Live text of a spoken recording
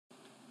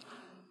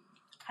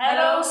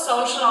Hello,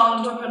 social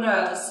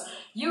entrepreneurs.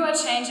 You are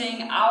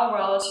changing our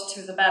world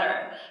to the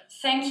better.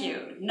 Thank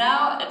you.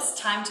 Now it's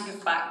time to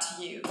give back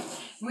to you.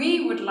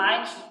 We would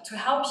like to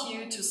help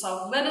you to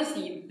solve one of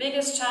the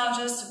biggest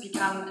challenges to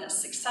become a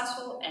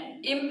successful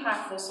and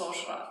impactful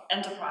social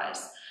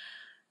enterprise: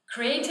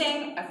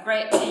 creating a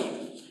great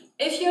team.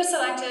 If you're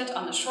selected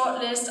on the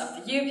shortlist of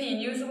the European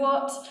Youth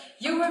Awards,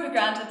 you will be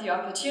granted the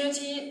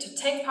opportunity to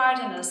take part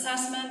in an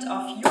assessment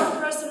of your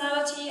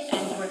personality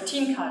and your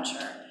team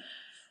culture.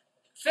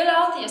 Fill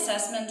out the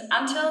assessment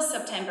until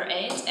September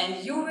 8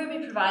 and you will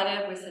be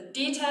provided with a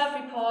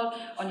detailed report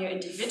on your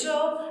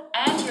individual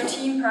and your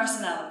team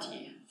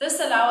personality. This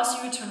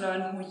allows you to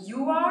learn who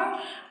you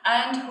are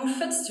and who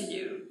fits to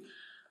you.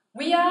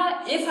 We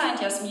are Eva and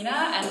Jasmina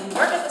and we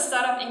work at the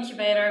startup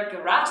incubator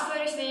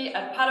Geradverdich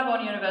at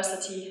Paderborn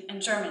University in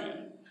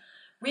Germany.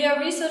 We are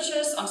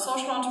researchers on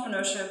social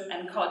entrepreneurship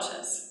and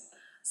cultures.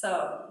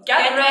 So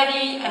get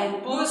ready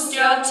and boost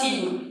your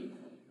team!